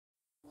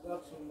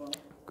afternoon, ma'am.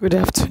 Good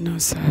afternoon,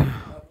 sir.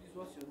 Please,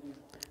 what's your name?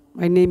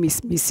 My name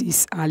is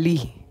Mrs. Ali.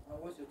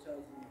 And what's your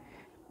child's name?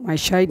 My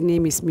child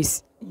name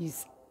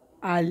is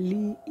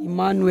Ali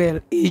Emmanuel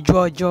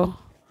Ejojo.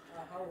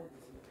 How old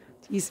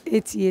is He's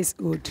 8 years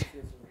old. he?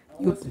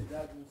 And what's his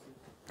diagnosis?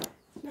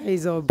 That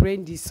is a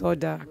brain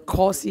disorder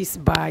causes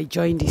by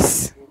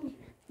jaundice.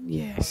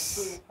 Yes.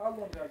 So, how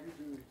long have you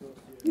been with us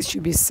here? It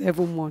should be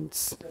 7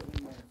 months.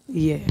 7 months.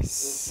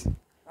 Yes.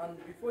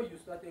 And before you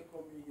started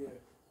coming here,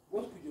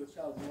 what could your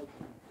child not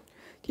do?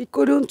 He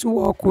couldn't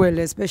walk well,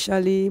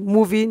 especially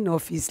moving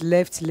of his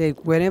left leg.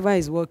 Whenever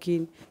he's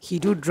walking, he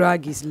do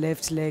drag his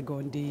left leg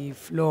on the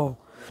floor.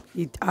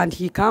 And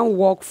he can't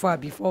walk far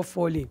before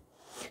falling.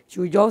 He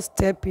will just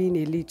step in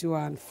a little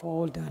and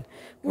fall down.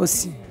 But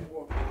see,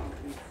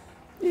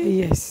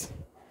 yes.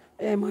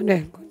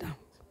 Emmanuel, go down.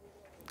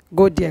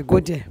 Go there, go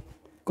there.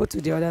 Go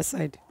to the other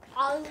side.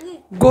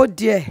 Go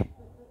there.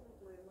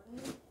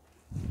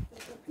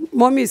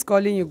 Mommy is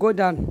calling you. Go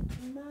down.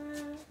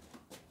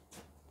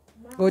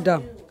 Go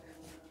down.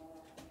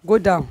 Go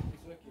down.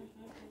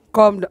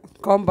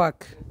 Come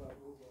back.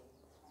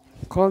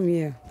 Come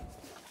here.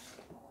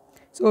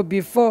 So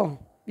before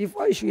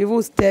you should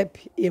even step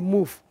a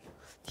move,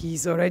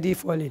 he's already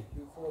falling.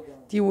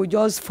 He will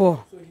just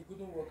fall. So he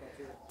couldn't walk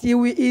at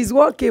all? He's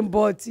walking,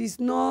 but he's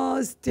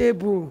not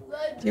stable.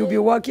 He'll be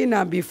walking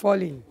and be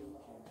falling.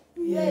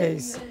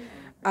 Yes.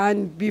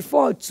 And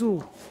before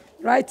too,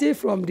 writing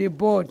from the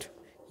board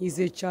is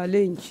a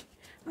challenge.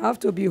 I have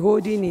to be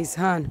holding his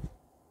hand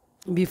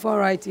before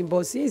writing,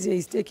 but since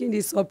he's taking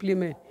this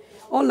supplement,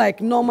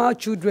 unlike normal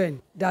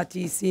children that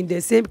is in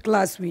the same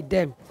class with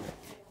them,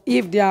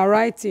 if they are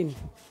writing,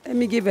 let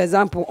me give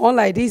example,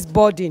 unlike this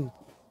boarding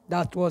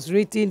that was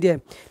written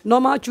there,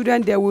 normal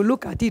children, they will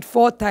look at it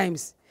 4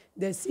 times,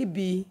 they see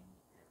B,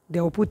 they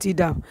will put it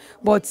down.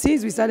 But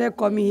since we started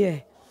coming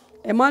here,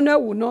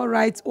 Emmanuel will not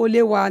write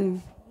only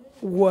one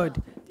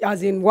word,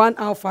 as in one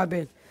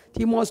alphabet.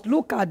 He must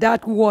look at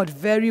that word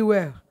very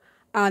well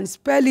and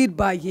spell it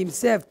by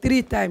himself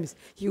 3 times.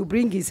 He will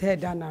bring his head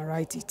down and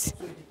write it. So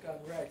he can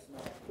write now?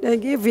 Then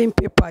give him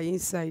paper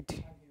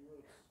inside.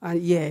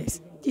 And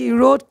yes, he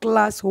wrote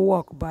class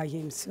work by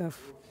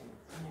himself.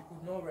 And he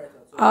could not write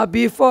at all?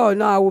 Before,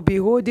 now I will be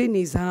holding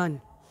his hand.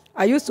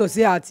 I used to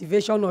say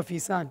activation of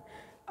his hand,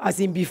 as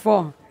in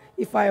before.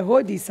 If I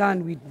hold his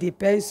hand with the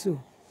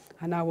pencil,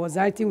 and I was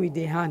writing with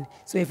the hand,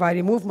 so if I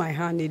remove my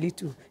hand a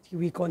little, he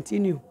will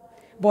continue.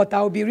 But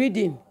I will be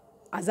reading.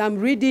 As I'm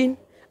reading,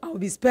 I will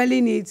be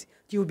spelling it,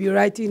 he will be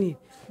writing it.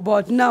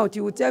 But now he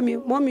will tell me,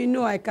 Mommy,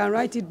 no, I can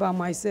write it by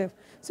myself.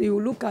 So he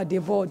will look at the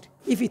board.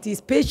 If it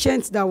is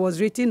patience that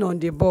was written on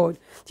the board,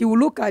 he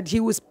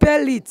will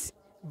spell it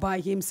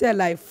by himself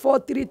like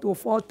 3 to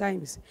 4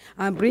 times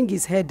and bring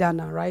his head down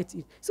and write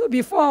it. So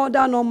before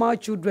other normal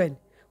children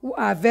who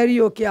are very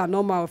okay and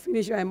normal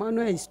finish,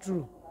 Emmanuel is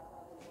true.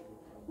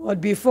 But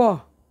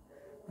before,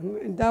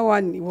 that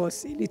one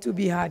was a little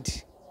bit hard.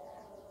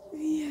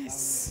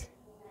 Yes.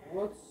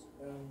 What,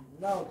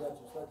 now that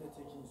you started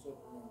taking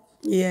supplements?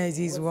 Yes,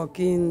 he's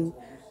working.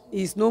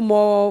 He's no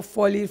more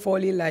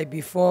falling like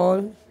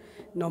before.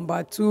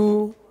 Number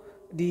 2,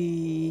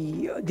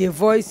 the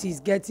voice is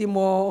getting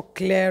more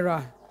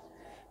clearer.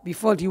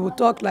 Before, he would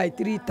talk like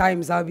 3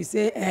 times. I'll be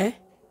saying,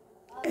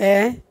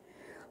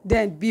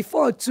 Then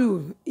before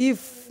too,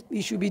 if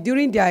it should be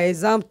during their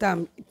exam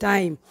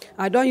time,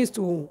 I don't used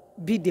to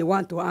be the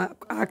one to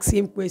ask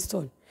him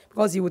question,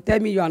 because he would tell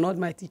me, you are not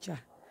my teacher.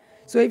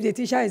 So if the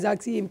teacher is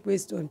asking him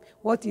question,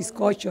 what is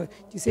culture?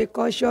 You say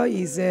culture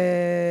is,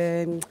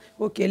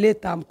 okay,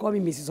 later I'm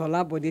coming, Mrs.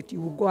 Olabode,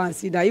 you will go and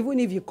see that. Even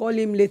if you call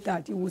him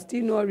later, he will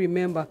still not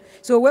remember.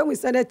 So when we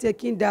started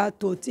taking that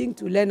to think,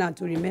 to learn and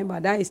to remember,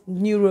 that is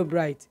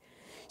neurobright.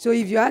 So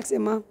if you ask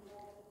him,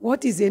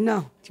 what is a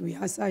noun? He will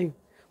answer you.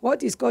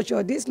 What is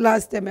culture? This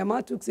last time,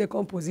 Emma took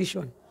 2nd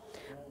position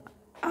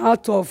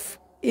out of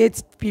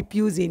 8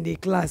 pupils in the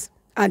class.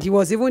 And he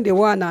was even the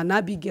one, and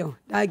Abigail,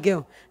 that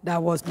girl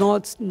that was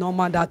not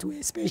normal, that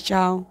were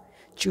special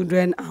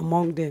children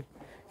among them.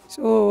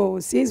 So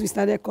since we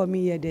started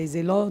coming here, there is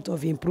a lot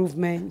of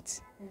improvement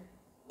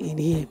in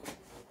him.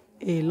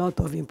 A lot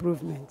of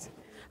improvement.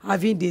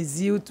 Having the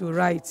zeal to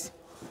write.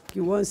 He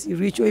wants to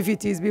reach, if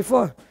it is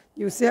before,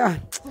 you say,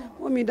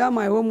 Mommy, that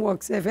my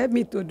homework, sir, help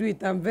me to do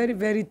it. I'm very,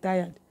 very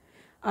tired.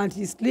 And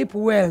he sleep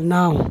well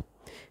now.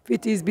 If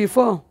it is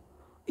before,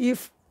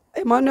 if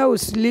Emmanuel will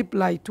sleep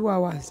like 2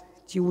 hours,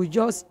 he will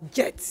just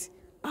jet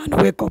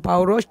and wake up.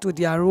 I'll rush to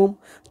their room,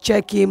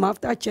 check him.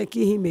 After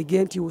checking him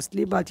again, he will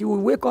sleep, but he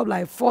will wake up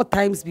like 4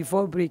 times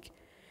before break.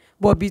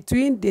 But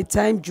between the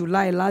time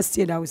July last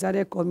year that we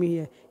started coming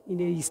here,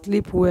 he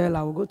sleep well.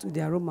 I will go to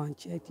their room and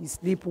check. He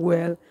sleep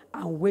well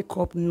and wake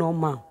up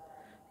normal.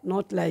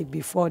 Not like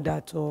before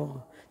that.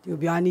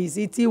 And he's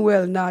eating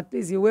well now. At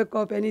least he wake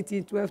up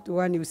anything 12 to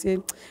 1, he will say,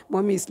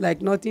 Mommy, it's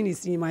like nothing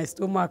is in my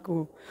stomach.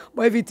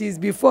 But if it is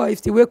before,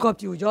 if he wake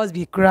up, he will just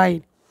be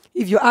crying.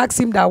 If you ask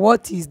him that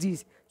what is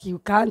this, he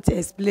can't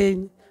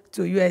explain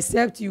to you,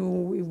 except you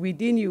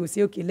within you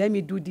say, okay, let me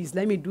do this,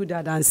 let me do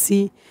that, and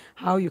see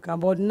how you can.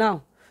 But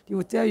now He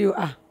will tell you,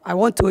 I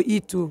want to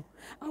eat too.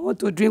 I want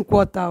to drink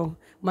water. Oh.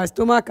 My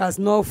stomach has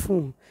no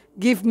full.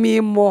 Give me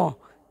more.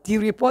 He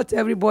report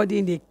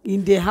everybody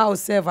in the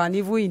house, and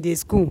even in the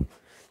school.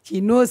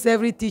 He knows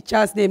every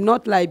teacher's name,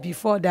 not like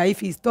before that if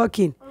he's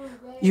talking,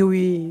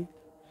 you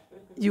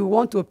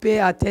want to pay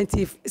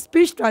attentive.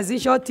 Speech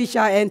transition teacher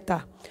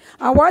enter.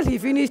 And while he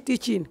finished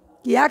teaching,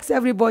 he asked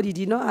everybody,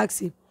 did not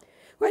ask him.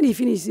 When he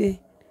finished, he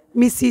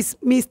said,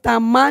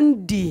 Mr.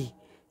 Mandy,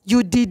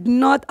 you did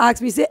not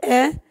ask me. He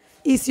said,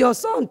 is your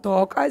son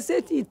talk? I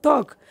said, he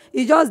talk.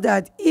 It's just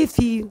that if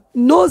he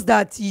knows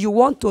that you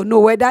want to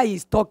know whether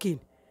he's talking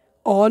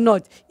or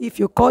not, if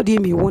you call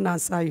him, he won't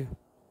answer you.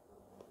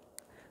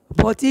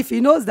 But if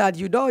he knows that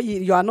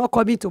you are not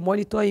coming to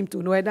monitor him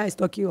to know whether he's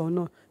talking or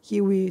not,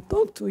 he will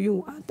talk to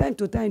you. And time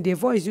to time, the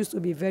voice used to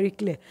be very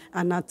clear.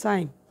 And at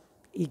time,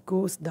 it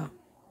goes down.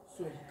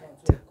 So he can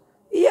talk?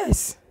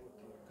 Yes.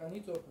 Can he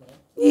talk now?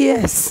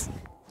 Yes.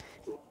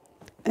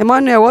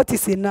 Emmanuel, what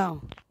is it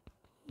now?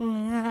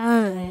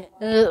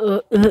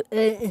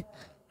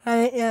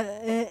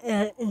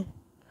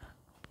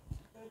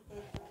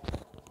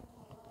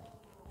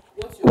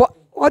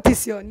 What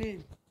is your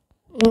name?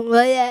 How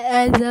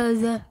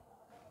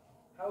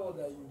old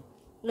are you?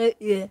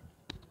 8 years.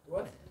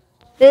 What?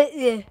 8 years. 8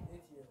 years.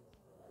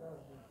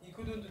 He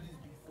couldn't do this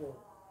before.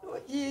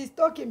 He is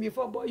talking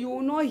before, but you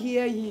will not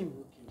hear him.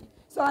 Okay.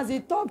 So as he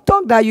talk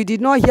that you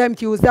did not hear him,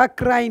 he will start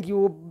crying. He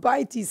will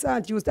bite his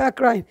hand. He will start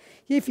crying.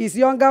 If he's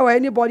younger or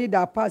anybody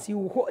that pass, he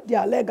will hold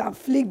their leg and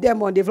flick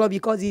them on the floor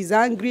because he's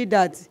angry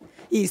that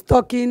he's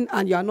talking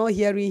and you are not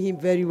hearing him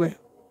very well.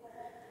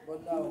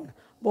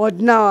 But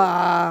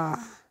now,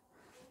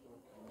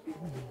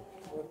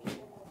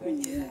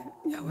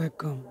 you're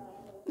welcome.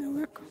 You're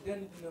welcome. Is there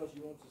anything else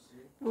you want to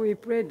say? We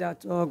pray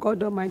that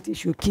God Almighty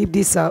should keep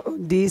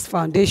this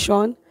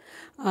foundation,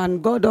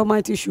 and God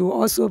Almighty should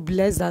also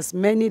bless as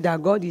many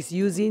that God is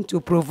using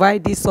to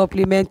provide this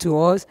supplement to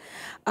us,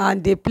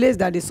 and the place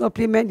that the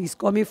supplement is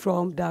coming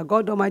from, that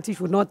God Almighty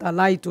should not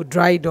allow it to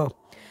dry up,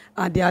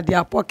 and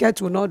their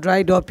pockets will not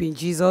dry up in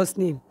Jesus'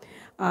 name.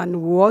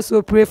 And we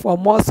also pray for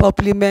more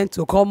supplement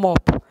to come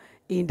up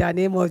in the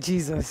name of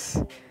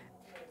Jesus.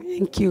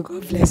 Thank you.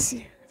 God bless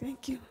you.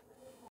 Thank you.